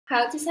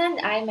How to send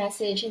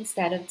iMessage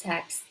instead of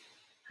text.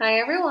 Hi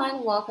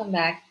everyone, welcome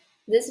back.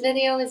 This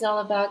video is all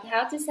about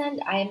how to send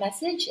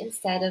iMessage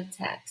instead of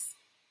text.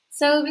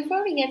 So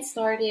before we get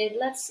started,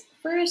 let's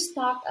first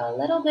talk a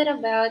little bit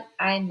about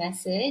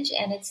iMessage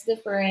and its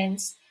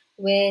difference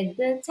with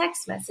the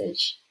text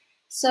message.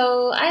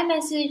 So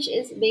iMessage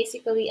is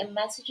basically a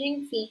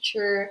messaging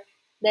feature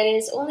that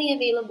is only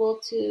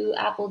available to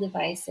Apple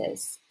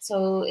devices.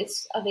 So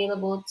it's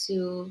available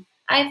to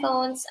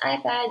iPhones,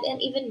 iPad, and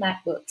even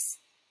MacBooks.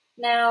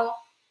 Now,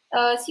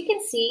 as you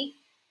can see,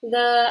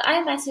 the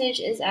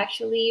iMessage is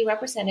actually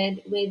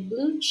represented with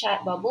blue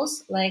chat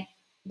bubbles, like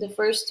the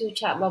first two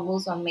chat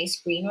bubbles on my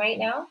screen right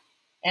now.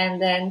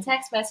 And then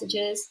text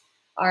messages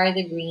are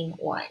the green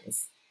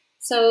ones.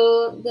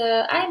 So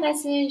the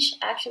iMessage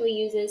actually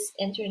uses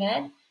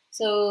internet.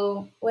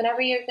 So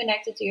whenever you're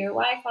connected to your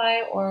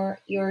Wi-Fi or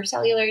your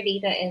cellular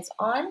data is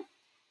on,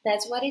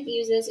 that's what it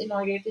uses in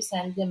order to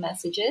send the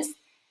messages.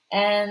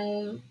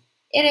 And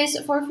it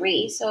is for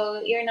free,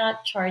 so you're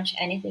not charged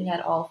anything at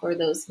all for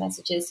those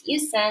messages you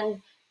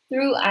send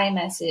through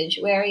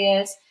iMessage.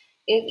 Whereas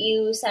if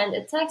you send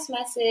a text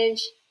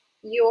message,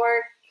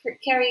 your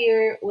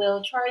carrier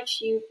will charge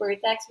you for a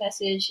text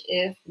message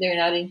if they're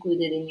not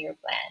included in your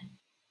plan.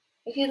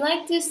 If you'd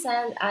like to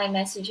send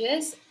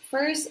iMessages,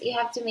 first you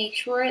have to make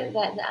sure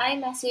that the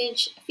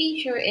iMessage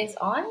feature is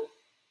on.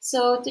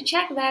 So to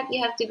check that,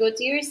 you have to go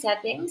to your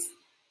settings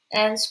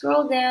and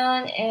scroll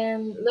down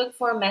and look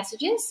for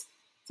messages.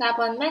 Tap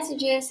on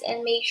messages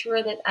and make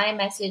sure that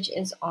iMessage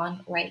is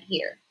on right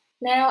here.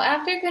 Now,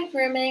 after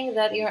confirming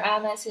that your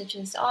iMessage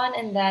is on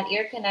and that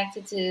you're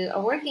connected to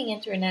a working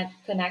internet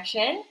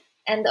connection,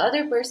 and the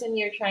other person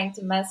you're trying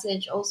to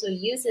message also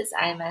uses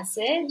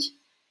iMessage,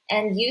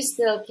 and you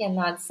still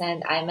cannot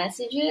send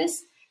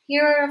iMessages,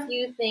 here are a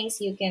few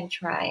things you can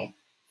try.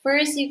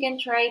 First, you can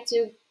try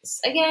to,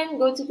 again,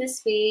 go to this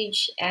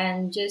page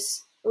and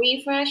just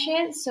refresh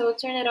it. So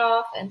turn it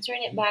off and turn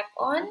it back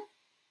on.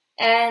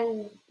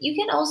 And you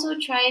can also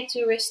try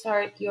to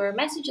restart your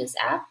Messages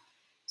app.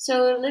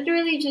 So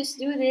literally just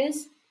do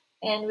this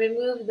and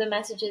remove the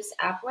Messages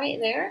app right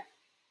there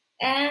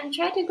and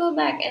try to go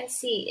back and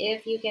see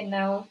if you can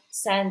now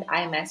send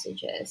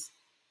iMessages.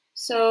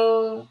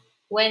 So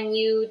when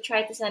you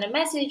try to send a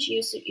message,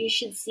 you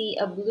should see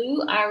a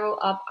blue arrow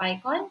up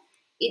icon.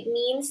 It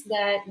means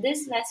that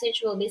this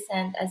message will be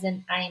sent as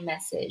an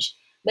iMessage.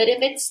 But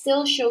if it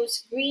still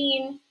shows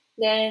green,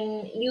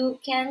 then you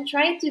can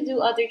try to do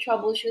other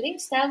troubleshooting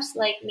steps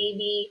like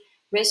maybe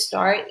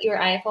restart your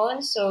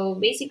iPhone. So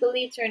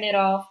basically turn it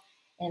off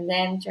and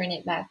then turn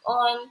it back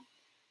on.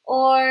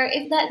 Or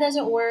if that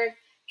doesn't work,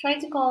 try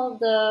to call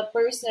the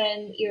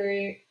person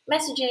you're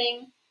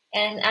messaging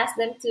and ask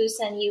them to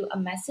send you a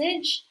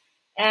message.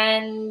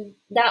 And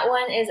that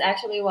one is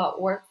actually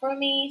what worked for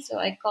me. So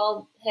I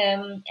called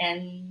him,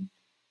 and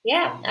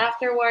yeah,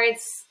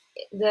 afterwards,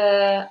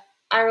 the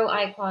arrow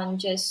icon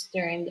just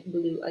turned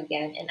blue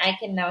again, and I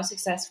can now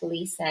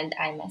successfully send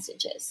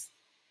iMessages.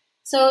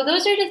 So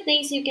those are the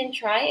things you can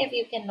try if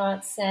you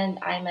cannot send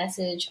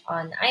iMessage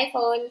on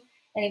iPhone.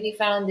 And if you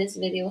found this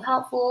video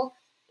helpful,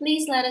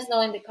 please let us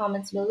know in the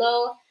comments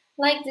below,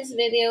 like this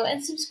video,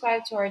 and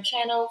subscribe to our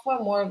channel for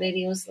more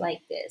videos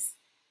like this.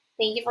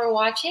 Thank you for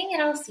watching,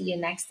 and I'll see you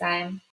next time.